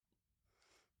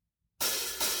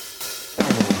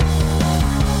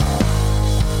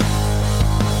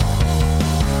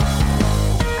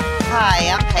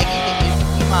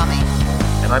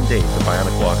I'm Dave, the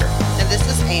Bionic Walker. And this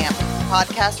is AMP,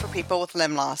 podcast for people with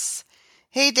limb loss.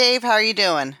 Hey Dave, how are you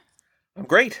doing? I'm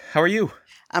great. How are you?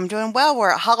 I'm doing well.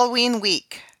 We're at Halloween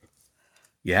week.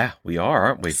 Yeah, we are,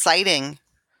 aren't we? Exciting.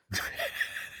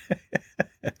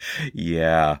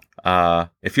 Yeah.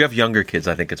 If you have younger kids,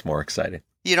 I think it's more exciting.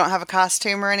 You don't have a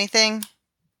costume or anything?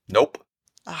 Nope.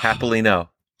 Oh, Happily, no.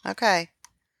 okay.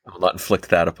 I will not inflict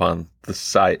that upon the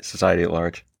society at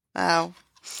large. Oh,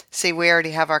 see, we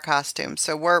already have our costumes,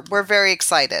 so we're very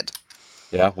excited.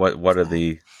 Yeah. What are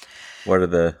the?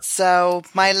 So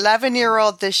my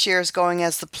 11-year-old this year is going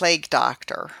as the plague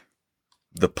doctor.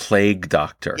 The plague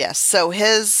doctor. Yes. So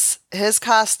his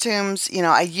costumes,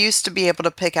 I used to be able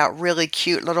to pick out really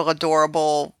cute, little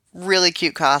adorable, really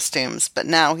cute costumes, but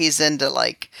now he's into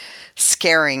like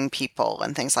scaring people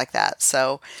and things like that.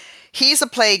 So he's a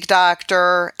plague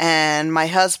doctor, and my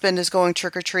husband is going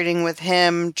trick-or-treating with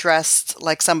him dressed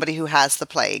like somebody who has the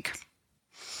plague.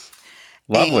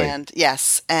 Lovely. And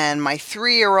yes, and my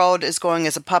 3-year-old is going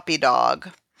as a puppy dog,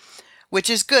 which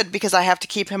is good because I have to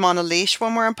keep him on a leash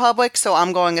when we're in public, so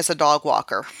I'm going as a dog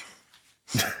walker.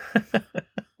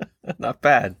 Not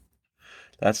bad.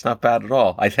 That's not bad at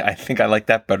all. I think I like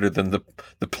that better than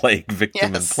the plague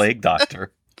victim and plague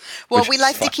doctor. Well, we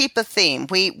like to keep a theme.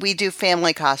 We do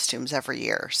family costumes every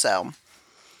year, so.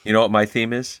 You know what my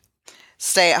theme is?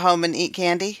 Stay at home and eat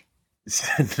candy?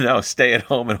 No, stay at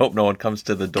home and hope no one comes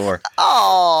to the door.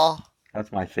 Oh.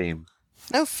 That's my theme.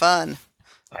 No fun.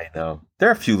 I know. There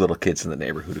are a few little kids in the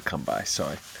neighborhood who come by,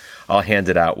 so I'll hand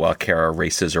it out while Kara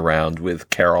races around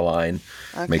with Caroline.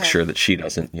 Okay. Make sure that she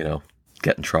doesn't,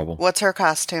 get in trouble. What's her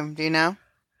costume? Do you know?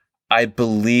 I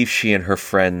believe she and her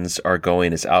friends are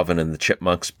going as Alvin and the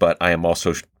Chipmunks, but I am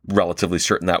also relatively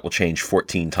certain that will change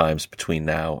 14 times between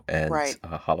now and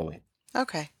Halloween.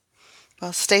 Okay.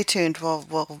 Well, stay tuned.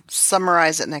 We'll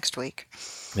summarize it next week.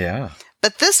 Yeah.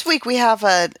 But this week we have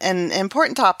an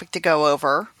important topic to go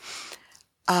over,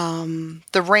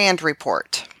 the RAND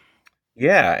report.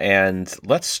 Yeah, and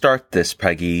let's start this,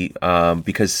 Peggy,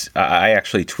 because I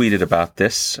actually tweeted about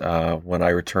this when I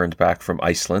returned back from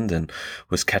Iceland and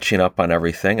was catching up on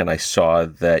everything, and I saw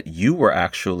that you were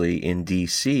actually in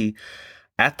D.C.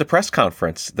 at the press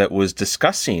conference that was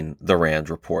discussing the RAND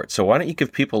report. So why don't you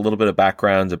give people a little bit of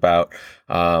background about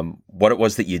what it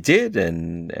was that you did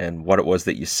and what it was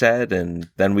that you said, and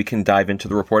then we can dive into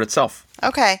the report itself.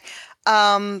 Okay.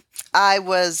 I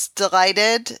was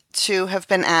delighted to have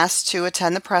been asked to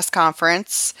attend the press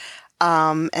conference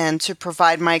and to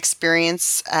provide my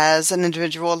experience as an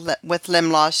individual with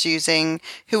limb loss who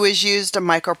has used a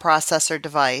microprocessor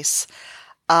device.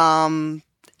 And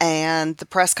the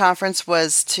press conference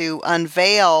was to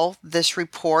unveil this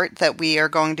report that we are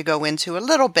going to go into a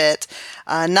little bit,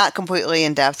 not completely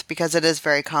in depth because it is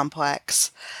very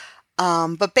complex.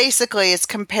 But basically, it's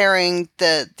comparing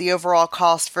the overall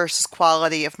cost versus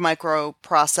quality of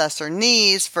microprocessor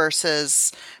knees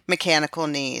versus mechanical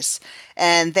knees.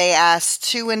 And they asked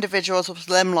 2 individuals with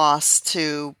limb loss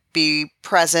to be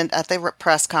present at the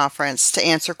press conference to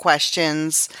answer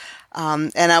questions.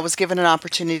 And I was given an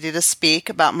opportunity to speak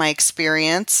about my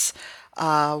experience,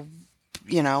 of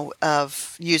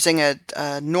using a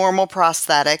normal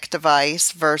prosthetic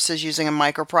device versus using a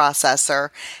microprocessor,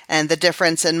 and the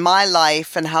difference in my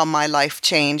life and how my life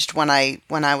changed when I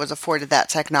was afforded that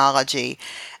technology,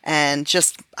 and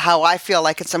just how I feel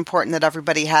like it's important that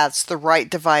everybody has the right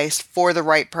device for the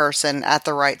right person at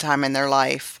the right time in their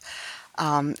life.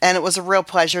 And it was a real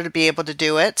pleasure to be able to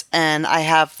do it. And I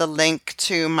have the link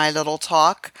to my little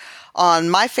talk on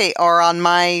my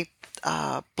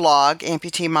blog,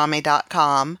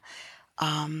 amputeemommy.com.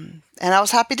 And I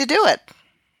was happy to do it.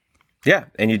 Yeah,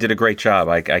 and you did a great job.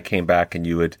 I came back and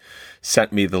you had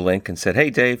sent me the link and said, "Hey,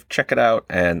 Dave, check it out."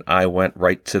 And I went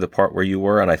right to the part where you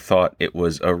were, and I thought it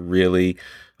was a really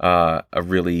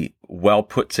well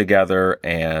put together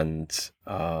and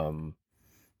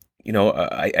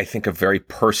I think a very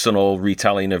personal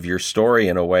retelling of your story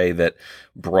in a way that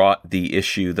brought the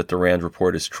issue that the RAND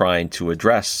report is trying to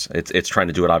address. It's trying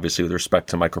to do it, obviously, with respect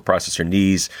to microprocessor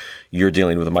knees. You're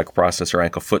dealing with a microprocessor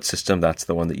ankle-foot system. That's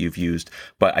the one that you've used.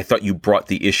 But I thought you brought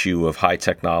the issue of high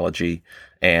technology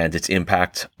and its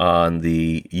impact on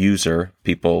the user,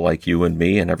 people like you and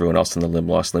me and everyone else in the limb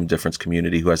loss, limb difference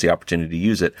community who has the opportunity to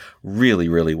use it really,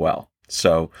 really well.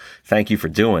 So thank you for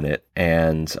doing it.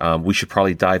 And we should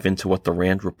probably dive into what the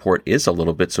RAND report is a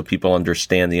little bit so people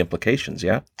understand the implications,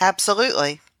 yeah?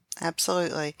 Absolutely.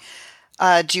 Absolutely.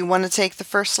 Do you want to take the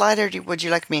first slide, or would you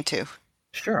like me to?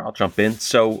 Sure, I'll jump in.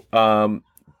 So, at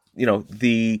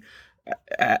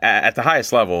the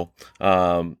highest level,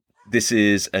 This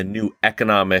is a new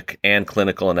economic and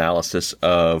clinical analysis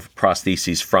of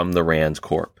prostheses from the RAND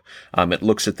Corp. It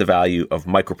looks at the value of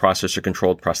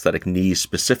microprocessor-controlled prosthetic knees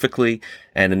specifically,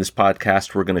 and in this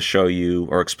podcast, we're going to show you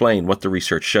or explain what the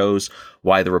research shows,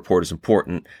 why the report is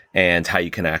important, and how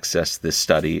you can access this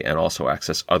study and also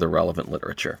access other relevant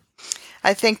literature.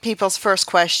 I think people's first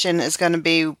question is going to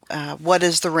be, what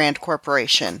is the RAND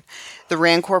Corporation? The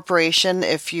RAND Corporation,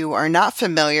 if you are not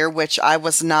familiar, which I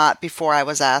was not before I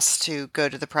was asked to go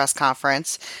to the press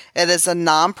conference, it is a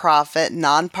nonprofit,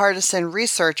 nonpartisan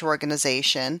research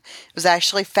organization. It was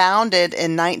actually founded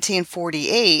in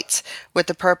 1948 with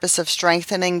the purpose of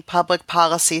strengthening public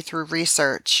policy through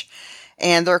research.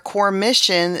 And their core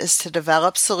mission is to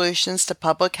develop solutions to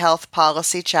public health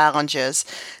policy challenges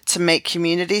to make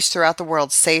communities throughout the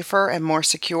world safer and more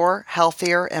secure,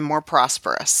 healthier, and more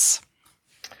prosperous.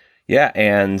 Yeah,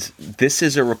 and this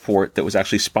is a report that was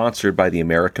actually sponsored by the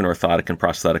American Orthotic and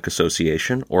Prosthetic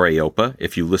Association, or AOPA.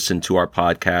 If you listened to our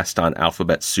podcast on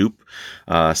Alphabet Soup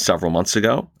several months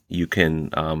ago, you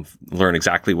can learn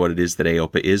exactly what it is that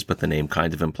AOPA is, but the name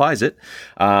kind of implies it.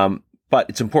 But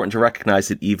it's important to recognize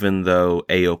that even though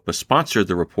AOPA sponsored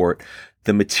the report,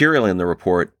 the material in the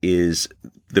report is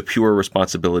the pure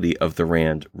responsibility of the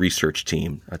RAND research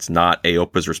team. That's not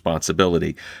AOPA's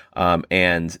responsibility.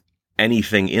 And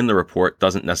anything in the report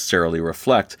doesn't necessarily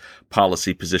reflect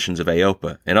policy positions of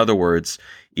AOPA. In other words,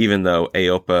 even though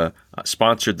AOPA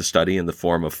sponsored the study in the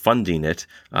form of funding it,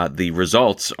 the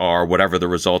results are whatever the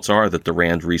results are that the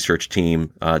RAND research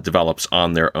team develops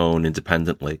on their own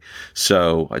independently.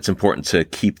 So it's important to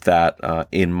keep that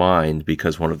in mind,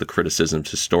 because one of the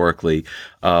criticisms historically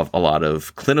of a lot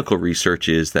of clinical research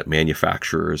is that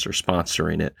manufacturers are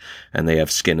sponsoring it and they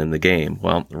have skin in the game.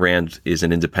 Well, RAND is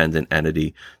an independent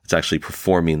entity that's actually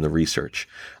performing the research.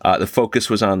 The focus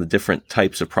was on the different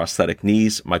types of prosthetic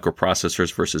knees,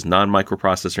 microprocessors versus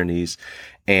non-microprocessor knees,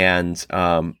 and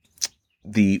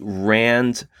the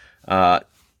RAND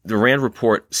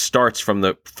report starts from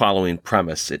the following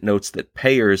premise. It notes that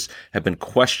payers have been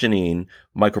questioning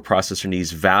microprocessor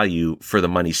knees' value for the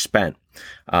money spent.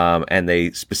 And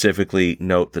they specifically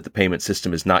note that the payment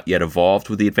system is not yet evolved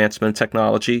with the advancement of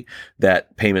technology.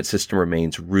 That payment system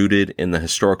remains rooted in the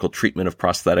historical treatment of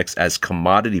prosthetics as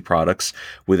commodity products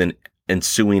with an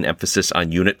ensuing emphasis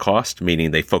on unit cost,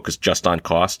 meaning they focus just on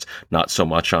cost, not so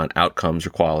much on outcomes or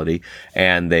quality.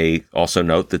 And they also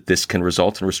note that this can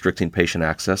result in restricting patient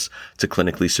access to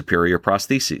clinically superior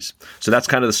prostheses. So that's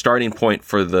kind of the starting point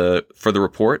for the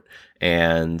report,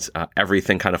 and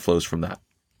everything kind of flows from that.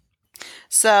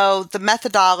 So the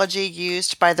methodology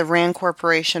used by the RAND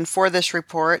Corporation for this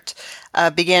report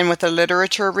began with a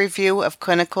literature review of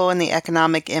clinical and the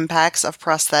economic impacts of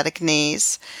prosthetic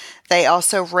knees. They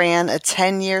also ran a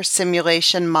 10-year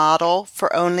simulation model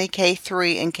for only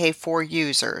K3 and K4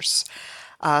 users.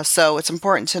 So it's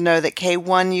important to know that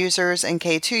K1 users and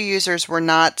K2 users were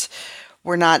not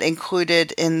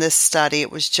included in this study.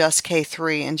 It was just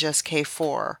K3 and just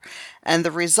K4. And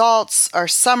the results are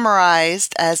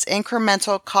summarized as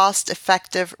incremental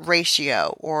cost-effective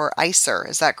ratio, or ICER.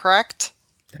 Is that correct?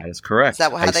 That is correct. Is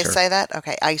that how they say that?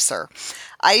 Okay, ICER.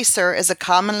 ICER is a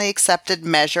commonly accepted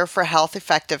measure for health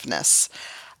effectiveness.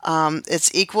 It's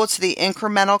equal to the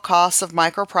incremental cost of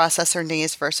microprocessor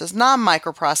knees versus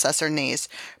non-microprocessor knees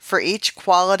for each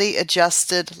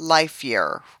quality-adjusted life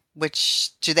year.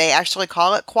 Which, do they actually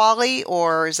call it QALY,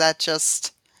 or is that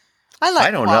just...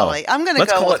 I don't QALY. Know. I'm going to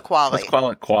go with QALY. Let's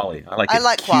call it QALY. I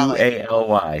like QALY.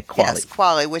 QALY. QALY. Yes,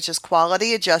 QALY, which is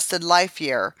quality adjusted life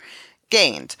year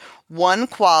gained. One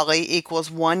QALY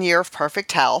equals 1 year of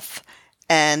perfect health,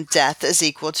 and death is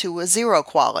equal to a 0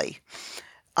 QALY.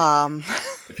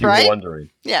 If you right? were wondering.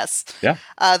 Yes. Yeah.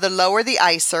 The lower the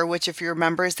ICER, which if you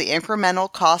remember is the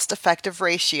incremental cost-effective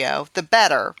ratio, the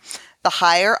better. The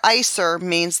higher ICER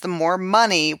means the more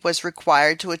money was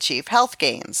required to achieve health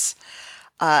gains.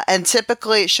 And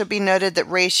typically, it should be noted that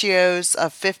ratios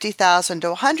of $50,000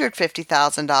 to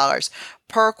 $150,000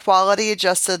 per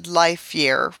quality-adjusted life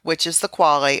year, which is the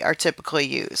QALY, are typically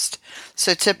used.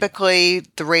 So typically,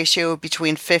 the ratio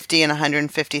between $50,000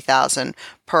 and $150,000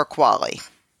 per QALY.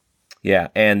 Yeah,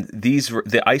 and the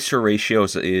ICER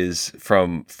ratios is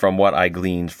from what I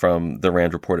gleaned from the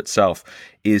RAND report itself,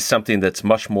 is something that's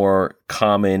much more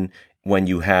common when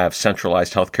you have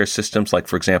centralized healthcare systems, like,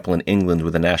 for example, in England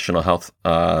with the national health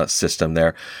system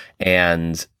there.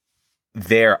 And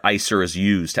their ICER is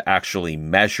used to actually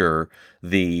measure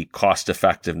the cost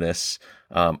effectiveness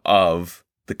of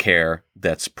the care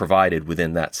that's provided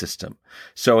within that system.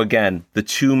 So again, the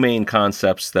two main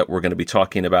concepts that we're going to be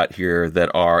talking about here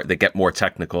that get more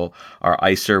technical are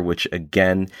ICER, which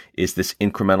again is this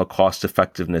incremental cost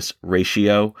effectiveness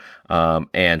ratio.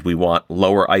 And we want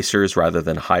lower ICERs rather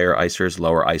than higher ICERs.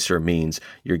 Lower ICER means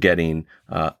you're getting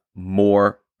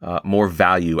more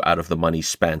value out of the money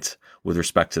spent with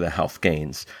respect to the health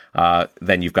gains.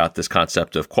 Then you've got this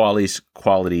concept of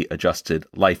quality adjusted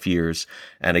life years.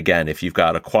 And again, if you've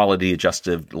got a quality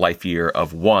adjusted life year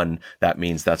of 1, that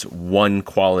means that's one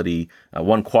quality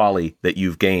that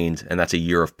you've gained, and that's a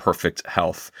year of perfect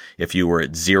health. If you were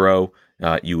at 0,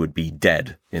 you would be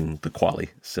dead in the quality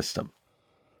system.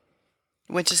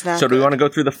 Which is not So good. do we want to go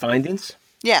through the findings?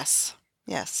 Yes.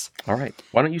 All right.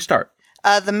 Why don't you start?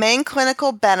 The main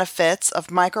clinical benefits of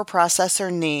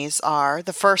microprocessor knees are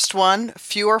the first one,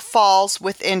 fewer falls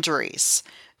with injuries,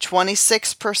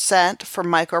 26% for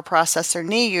microprocessor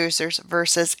knee users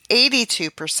versus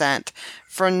 82%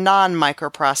 for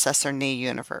non-microprocessor knee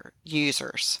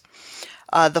users.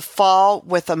 The fall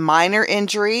with a minor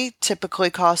injury typically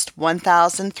costs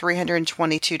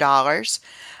 $1,322.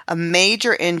 A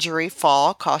major injury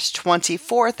fall costs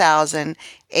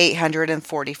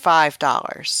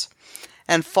 $24,845.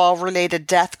 And fall-related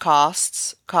death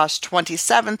costs cost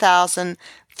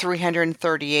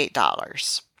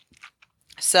 $27,338.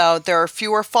 So there are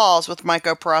fewer falls with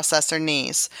microprocessor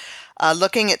knees.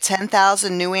 Looking at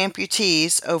 10,000 new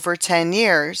amputees over 10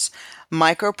 years,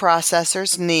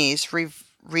 microprocessors knees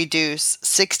reduce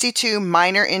 62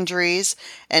 minor injuries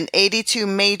and 82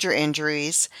 major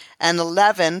injuries and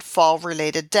 11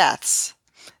 fall-related deaths.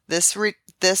 This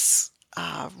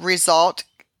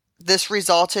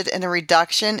resulted in a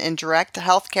reduction in direct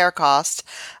healthcare costs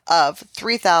of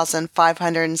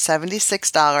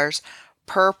 $3,576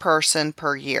 per person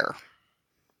per year.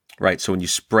 Right. So when you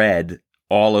spread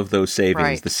all of those savings,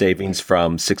 Right. the savings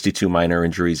from 62 minor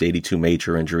injuries, 82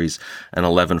 major injuries, and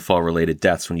 11 fall-related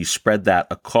deaths, when you spread that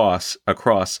across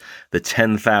the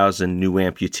 10,000 new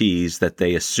amputees that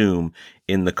they assume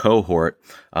in the cohort,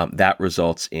 that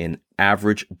results in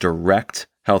average direct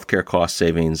healthcare cost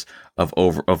savings of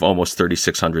almost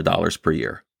 $3,600 per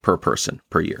year, per person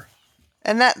per year.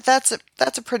 And that's a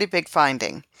pretty big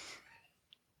finding.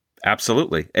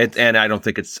 Absolutely. And I don't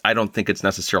think it's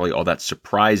necessarily all that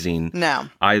surprising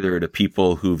either to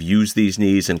people who've used these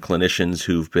knees and clinicians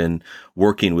who've been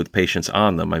working with patients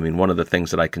on them. I mean, one of the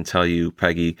things that I can tell you,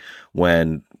 Peggy,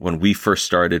 when we first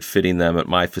started fitting them at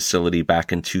my facility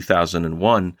back in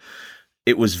 2001,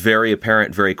 it was very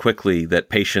apparent very quickly that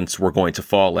patients were going to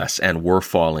fall less and were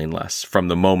falling less from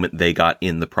the moment they got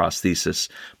in the prosthesis,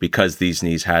 because these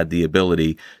knees had the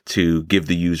ability to give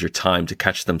the user time to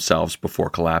catch themselves before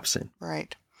collapsing.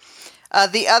 Right.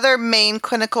 The other main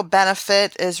clinical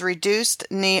benefit is reduced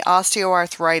knee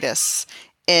osteoarthritis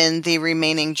in the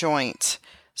remaining joint.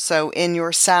 So in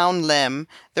your sound limb,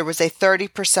 there was a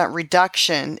 30%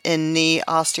 reduction in knee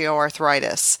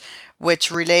osteoarthritis,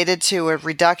 which related to a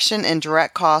reduction in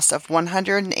direct cost of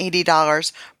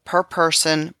 $180 per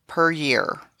person per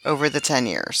year over the 10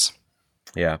 years.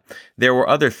 Yeah. There were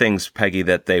other things, Peggy,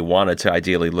 that they wanted to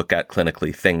ideally look at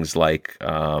clinically, things like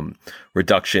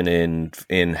reduction in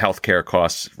healthcare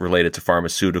costs related to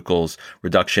pharmaceuticals,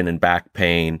 reduction in back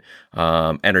pain,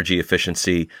 energy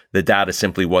efficiency. The data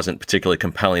simply wasn't particularly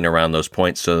compelling around those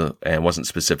points, and wasn't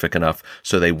specific enough,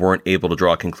 so they weren't able to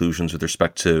draw conclusions with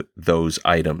respect to those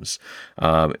items.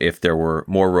 If there were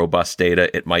more robust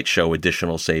data, it might show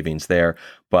additional savings there,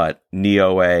 but knee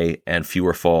OA and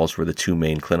fewer falls were the two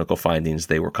main clinical findings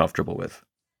they were comfortable with.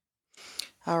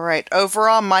 All right.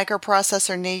 Overall,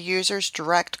 microprocessor knee users'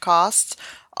 direct costs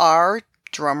are,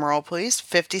 drumroll please,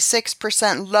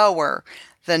 56% lower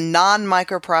than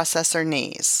non-microprocessor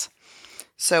knees.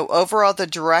 So overall, the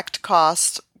direct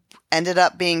cost ended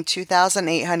up being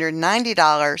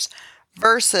 $2,890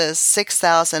 versus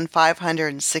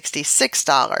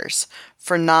 $6,566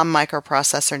 for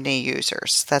non-microprocessor knee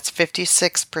users. That's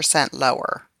 56%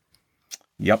 lower.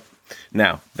 Yep.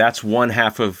 Now, that's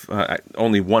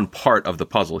only one part of the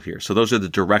puzzle here. So those are the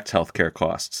direct healthcare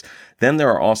costs. Then there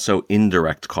are also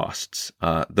indirect costs.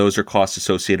 Those are costs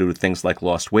associated with things like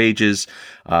lost wages,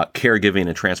 caregiving,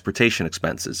 and transportation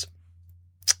expenses.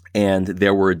 And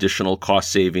there were additional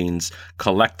cost savings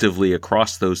collectively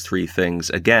across those three things.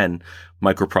 Again,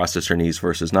 microprocessor knees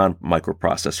versus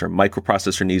non-microprocessor.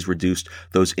 Microprocessor knees reduced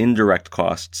those indirect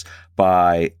costs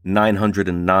by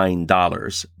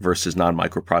 $909 versus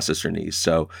non-microprocessor knees.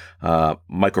 So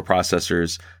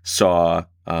microprocessors saw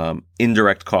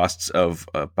indirect costs of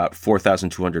about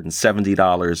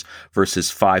 $4,270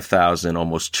 versus $5,000,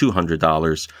 almost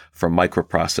 $200 for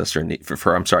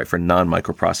for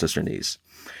non-microprocessor knees.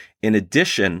 In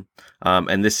addition,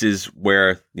 and this is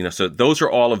where, so those are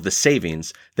all of the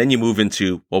savings. Then you move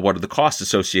into, well, what are the costs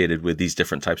associated with these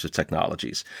different types of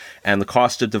technologies? And the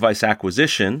cost of device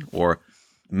acquisition, or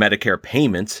Medicare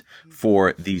payment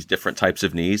for these different types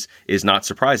of knees, is not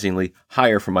surprisingly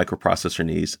higher for microprocessor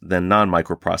knees than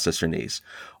non-microprocessor knees.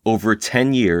 Over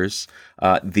 10 years,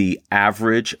 the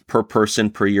average per person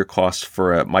per year cost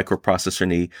for a microprocessor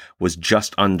knee was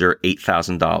just under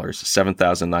 $8,000,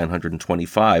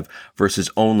 $7,925 versus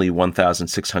only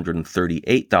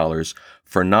 $1,638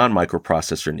 for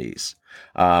non-microprocessor knees.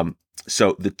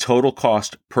 So the total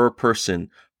cost per person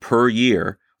per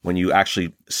year, when you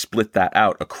actually split that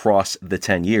out across the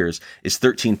 10 years, is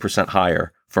 13%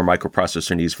 higher for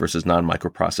microprocessor knees versus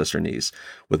non-microprocessor knees,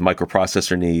 with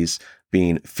microprocessor knees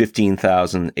being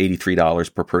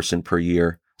 $15,083 per person per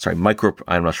year. I'm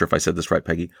not sure if I said this right,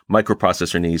 Peggy.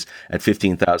 Microprocessor knees at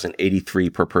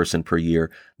 $15,083 per person per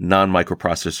year,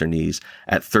 non-microprocessor knees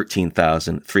at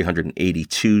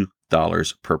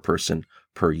 $13,382 per person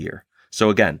per year. So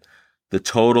again, the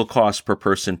total cost per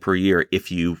person per year,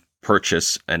 if you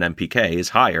purchase an MPK, is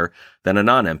higher than a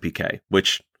non-MPK,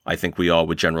 which I think we all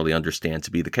would generally understand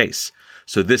to be the case.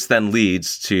 So this then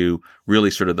leads to really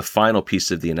sort of the final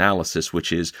piece of the analysis,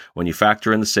 which is when you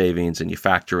factor in the savings and you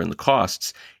factor in the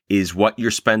costs, is what you're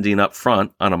spending up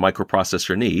front on a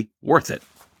microprocessor knee worth it?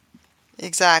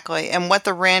 Exactly. And what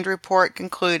the RAND report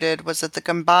concluded was that the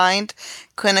combined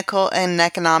clinical and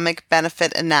economic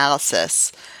benefit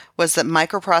analysis was that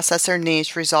microprocessor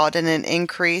knees result in an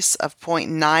increase of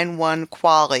 0.91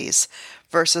 QALYs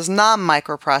versus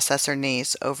non-microprocessor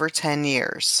knees over 10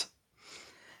 years.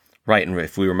 Right. And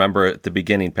if we remember at the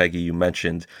beginning, Peggy, you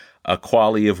mentioned a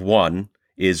QALY of 1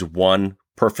 is 1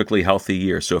 perfectly healthy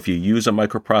year. So if you use a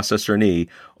microprocessor knee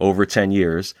over 10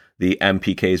 years, the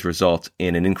MPKs result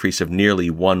in an increase of nearly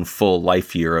 1 full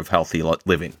life year of healthy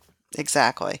living.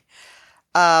 Exactly.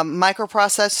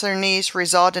 Microprocessor knees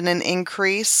result in an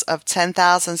increase of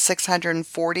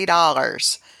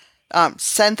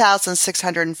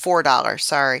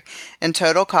 $10,604, in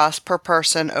total cost per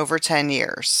person over 10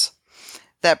 years.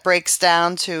 That breaks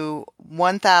down to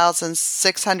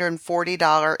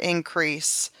 $1,640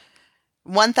 increase.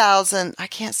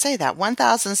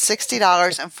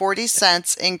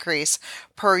 $1,060.40 increase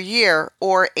per year,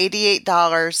 or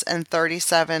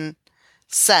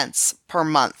 $88.37 per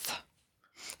month.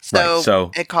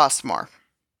 So it costs more.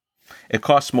 It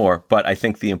costs more, but I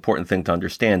think the important thing to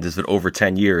understand is that over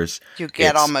 10 years, you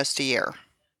get almost a year.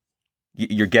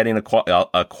 You're getting a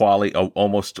QALY,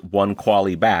 almost 1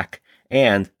 QALY back,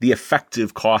 and the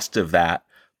effective cost of that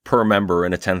per member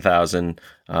in a 10,000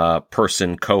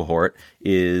 person cohort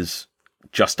is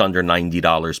just under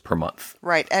 $90 per month.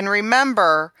 Right. And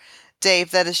remember,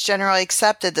 Dave, that it's generally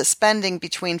accepted that spending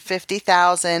between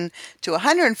 $50,000 to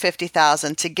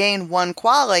 $150,000 to gain 1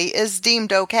 QALY is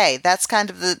deemed okay. That's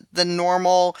kind of the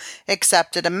normal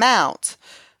accepted amount.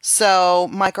 So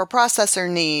microprocessor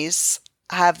knees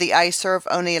have the ICER of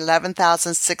only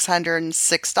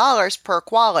 $11,606 per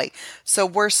QALY. So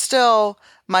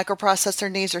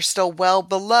microprocessor knees are still well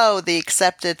below the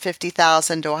accepted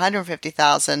 $50,000 to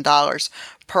 $150,000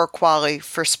 per QALY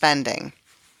for spending.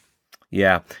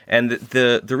 Yeah, and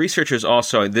the researchers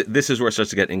also, this is where it starts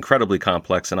to get incredibly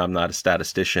complex, and I'm not a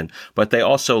statistician, but they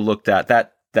also looked at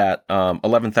that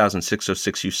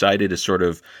 11,606 you cited as sort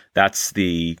of, that's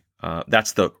the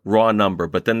raw number,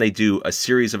 but then they do a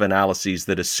series of analyses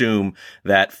that assume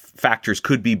that factors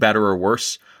could be better or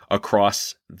worse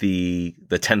across the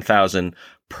 10,000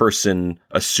 person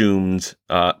assumed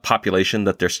population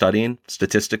that they're studying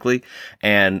statistically,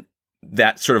 and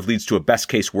that sort of leads to a best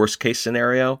case, worst case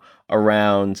scenario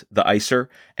around the ICER.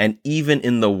 And even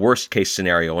in the worst case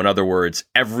scenario, in other words,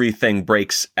 everything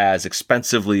breaks as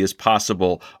expensively as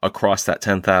possible across that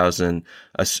 10,000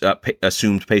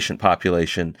 assumed patient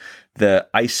population, the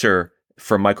ICER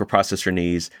for microprocessor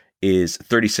knees is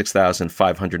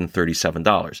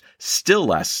 $36,537, still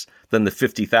less than the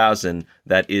 $50,000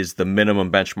 that is the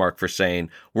minimum benchmark for saying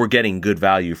we're getting good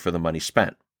value for the money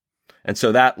spent. And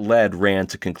so that led RAND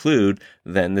to conclude,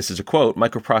 then this is a quote,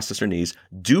 microprocessor knees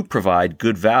do provide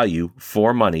good value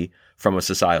for money from a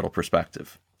societal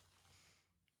perspective.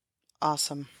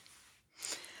 Awesome.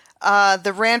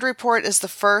 The RAND report is the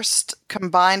first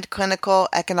combined clinical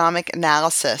economic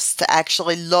analysis to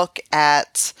actually look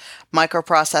at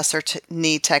microprocessor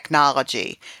knee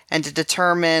technology and to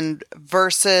determine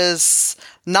versus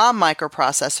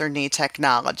non-microprocessor knee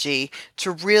technology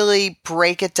to really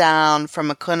break it down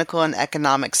from a clinical and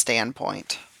economic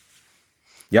standpoint.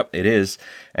 Yep, it is.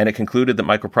 And it concluded that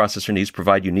microprocessor knees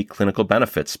provide unique clinical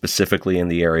benefits, specifically in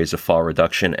the areas of fall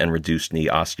reduction and reduced knee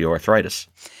osteoarthritis.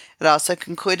 It also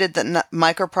concluded that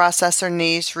microprocessor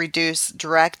knees reduce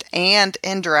direct and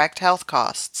indirect health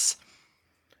costs.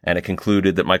 And it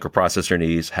concluded that microprocessor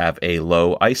knees have a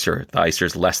low ICER. The ICER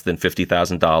is less than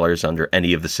 $50,000 under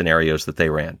any of the scenarios that they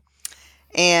ran.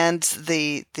 And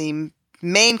the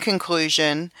main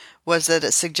conclusion was that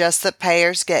it suggests that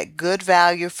payers get good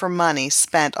value for money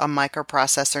spent on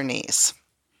microprocessor knees.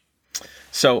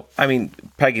 So, I mean,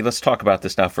 Peggy, let's talk about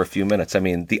this now for a few minutes. I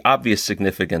mean, the obvious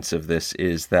significance of this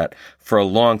is that for a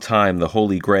long time, the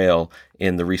holy grail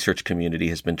in the research community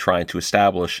has been trying to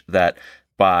establish that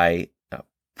by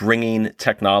bringing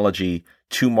technology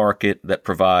to market that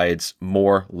provides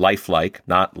more lifelike,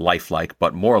 not lifelike,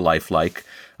 but more lifelike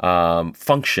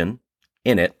function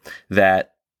in it,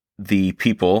 that the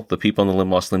people in the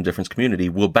limb loss, limb difference community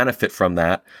will benefit from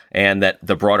that, and that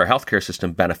the broader healthcare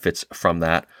system benefits from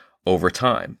that over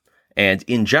time. And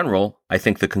in general, I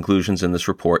think the conclusions in this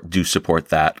report do support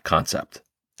that concept.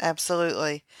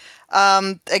 Absolutely.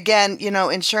 Again,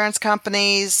 insurance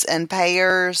companies and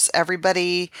payers,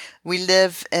 everybody, we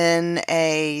live in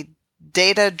a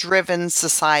data-driven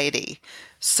society.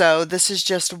 So this is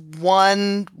just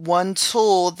one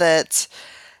tool that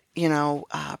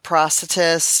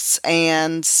prosthetists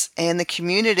and the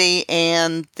community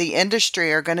and the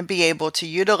industry are going to be able to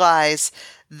utilize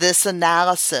this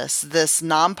analysis, this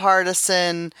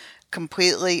nonpartisan,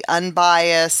 completely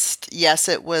unbiased. Yes,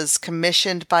 it was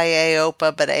commissioned by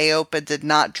AOPA, but AOPA did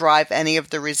not drive any of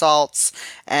the results.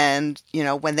 And,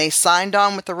 when they signed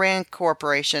on with the RAND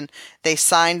Corporation, they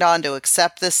signed on to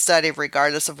accept this study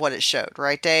regardless of what it showed.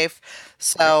 Right, Dave?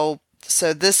 So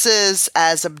this is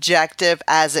as objective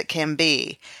as it can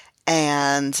be.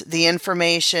 And the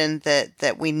information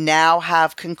that we now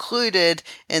have concluded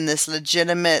in this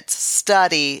legitimate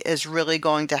study is really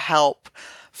going to help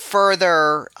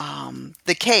further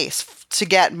the case to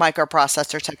get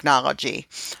microprocessor technology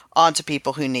onto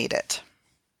people who need it.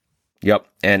 Yep.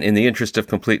 And in the interest of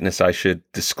completeness, I should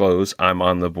disclose I'm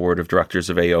on the board of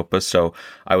directors of AOPA, so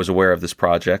I was aware of this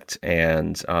project,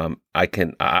 and I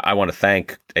want to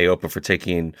thank AOPA for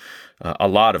taking a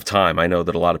lot of time. I know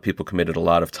that a lot of people committed a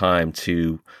lot of time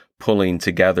to pulling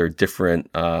together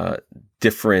different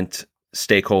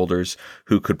stakeholders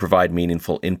who could provide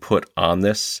meaningful input on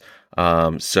this.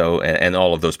 And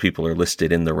all of those people are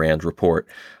listed in the RAND report.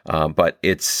 But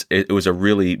it was a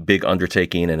really big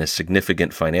undertaking and a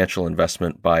significant financial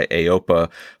investment by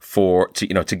AOPA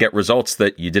to get results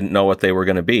that you didn't know what they were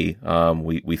going to be.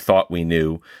 We thought we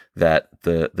knew that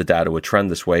the data would trend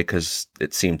this way because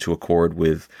it seemed to accord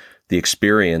with the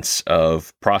experience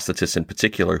of prosthetists in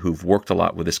particular who've worked a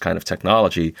lot with this kind of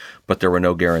technology, but there were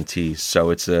no guarantees. So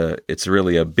it's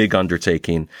really a big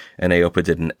undertaking, and AOPA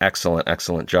did an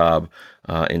excellent job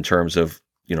in terms of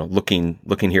looking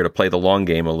here to play the long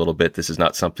game a little bit. This is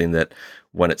not something that,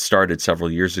 when it started several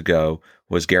years ago,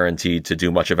 was guaranteed to do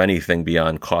much of anything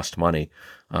beyond cost money.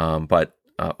 But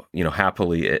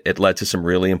happily, it led to some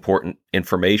really important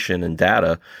information and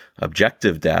data,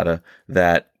 objective data,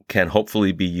 that can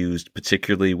hopefully be used,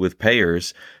 particularly with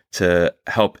payers, to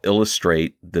help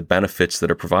illustrate the benefits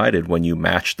that are provided when you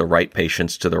match the right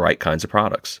patients to the right kinds of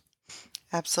products.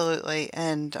 Absolutely.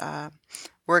 And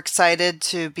we're excited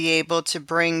to be able to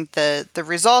bring the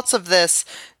results of this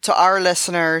to our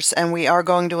listeners, and we are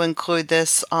going to include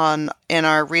this in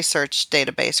our research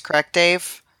database, correct,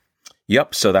 Dave?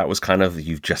 Yep. So that was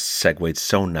you've just segued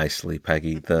so nicely,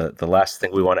 Peggy. The last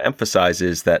thing we want to emphasize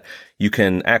is that you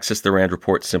can access the RAND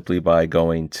report simply by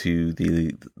going to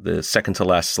the second to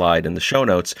last slide in the show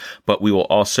notes, but we will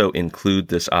also include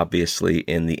this obviously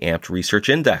in the AMPed Research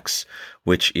Index,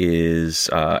 which is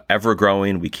ever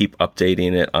growing. We keep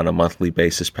updating it on a monthly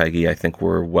basis, Peggy. I think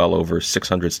we're well over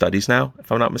 600 studies now,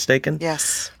 if I'm not mistaken.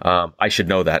 Yes. I should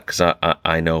know that because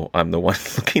I know I'm the one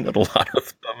looking at a lot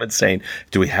of them and saying,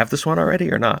 do we have this one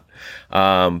already or not?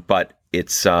 But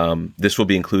It's this will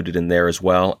be included in there as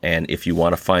well. And if you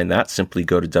want to find that, simply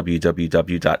go to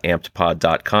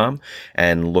www.ampedpod.com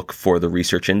and look for the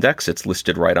research index. It's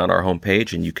listed right on our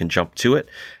homepage, and you can jump to it.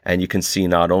 And you can see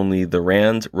not only the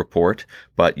RAND report,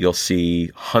 but you'll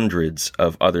see hundreds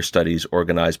of other studies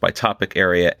organized by topic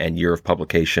area and year of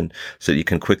publication, so that you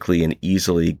can quickly and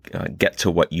easily get to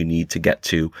what you need to get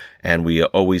to. And we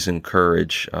always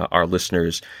encourage our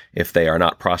listeners, if they are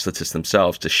not prosthetists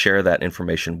themselves, to share that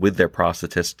information with their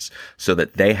prosthetists so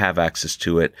that they have access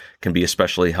to it. Can be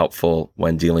especially helpful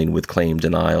when dealing with claim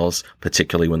denials,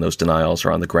 particularly when those denials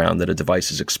are on the ground that a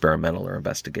device is experimental or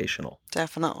investigational.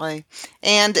 Definitely.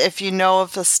 And if you know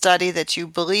of a study that you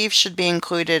believe should be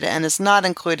included and is not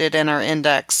included in our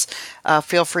index,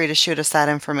 feel free to shoot us that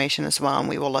information as well, and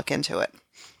we will look into it.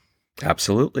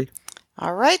 Absolutely.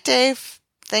 All right, Dave.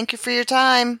 Thank you for your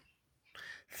time.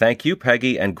 Thank you,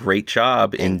 Peggy, and great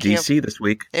job in DC this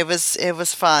week. It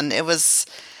was fun.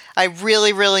 I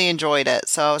really, really enjoyed it,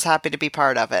 so I was happy to be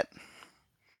part of it.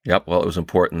 Yep. Well, it was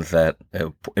important that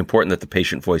the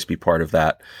patient voice be part of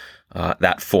that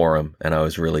forum, and I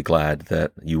was really glad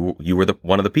that you were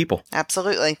one of the people.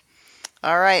 Absolutely.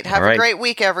 All right. Have a great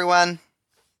week, everyone.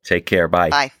 Take care. Bye.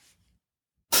 Bye.